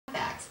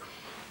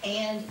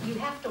And you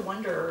have to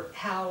wonder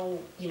how,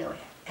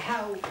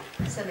 how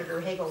Senator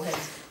Hagel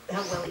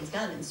how well he's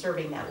done in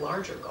serving that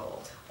larger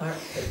goal. All right,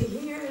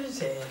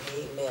 here's an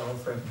email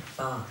from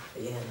Bob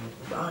in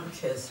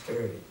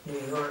Rochester, New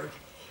York.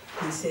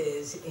 He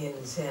says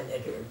in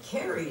Senator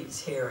Kerry's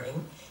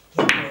hearing, he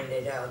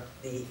pointed out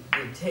the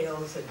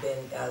details of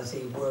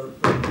Benghazi were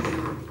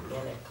reviewed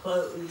in a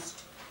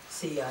closed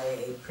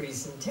CIA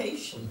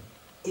presentation.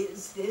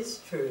 Is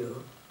this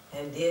true?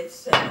 And if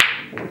so,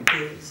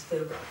 is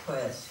the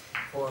request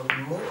for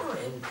more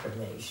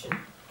information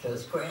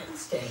just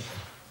grandstanding?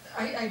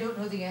 I don't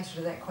know the answer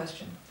to that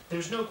question.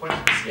 There's no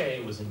question the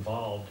CIA was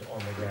involved on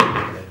the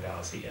ground in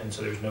Benghazi, and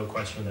so there's no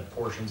question that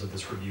portions of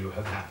this review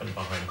have happened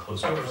behind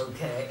closed doors.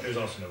 Okay. There's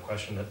also no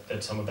question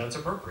that some of that's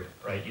appropriate,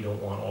 right? You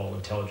don't want all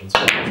intelligence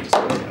matters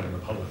discussed out in the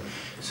public.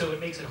 So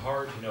it makes it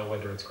hard to know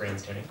whether it's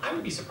grandstanding. I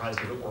would be surprised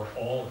if it were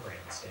all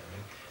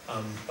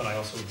grandstanding, but I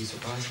also would be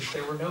surprised if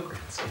there were no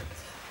grandstanding.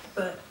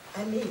 But,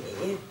 I mean,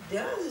 it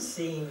does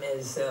seem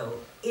as though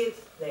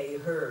if they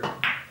heard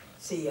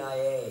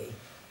CIA